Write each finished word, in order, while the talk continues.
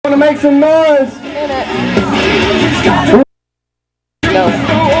want to make some noise.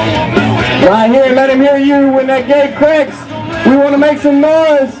 Right here, let him hear you when that gate cracks. We want to make some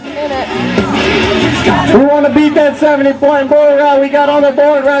noise. We want to beat that 70-point bull ride we got on the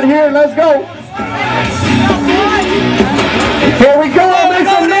board right here. Let's go. Here we go. Make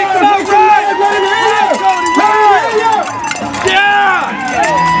some noise. Make some noise. Let him hear you. Let him hear you. Yeah.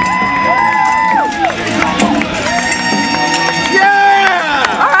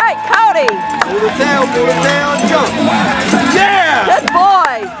 Yeah. All right, Cody. Pull the tail, jump. Yeah. Good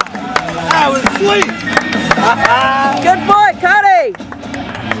boy. I was asleep. Good boy, Cody.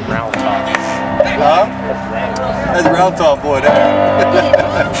 Round top. Huh? That's round top boy there.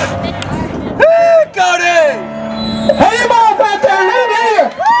 Cody! Hey, him off out there. Let him hear you.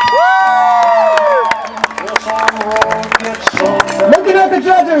 Looking at the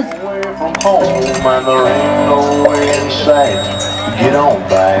judges. Away from home and there ain't no way in sight. Get on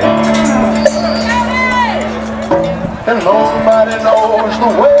back. And nobody knows the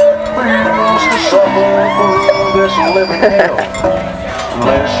way it feels to suffer through this living hell.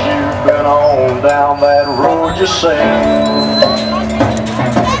 Unless you've been on down that road yourself.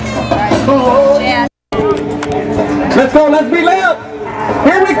 Let's go, let's be loud.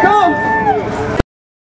 Here we come.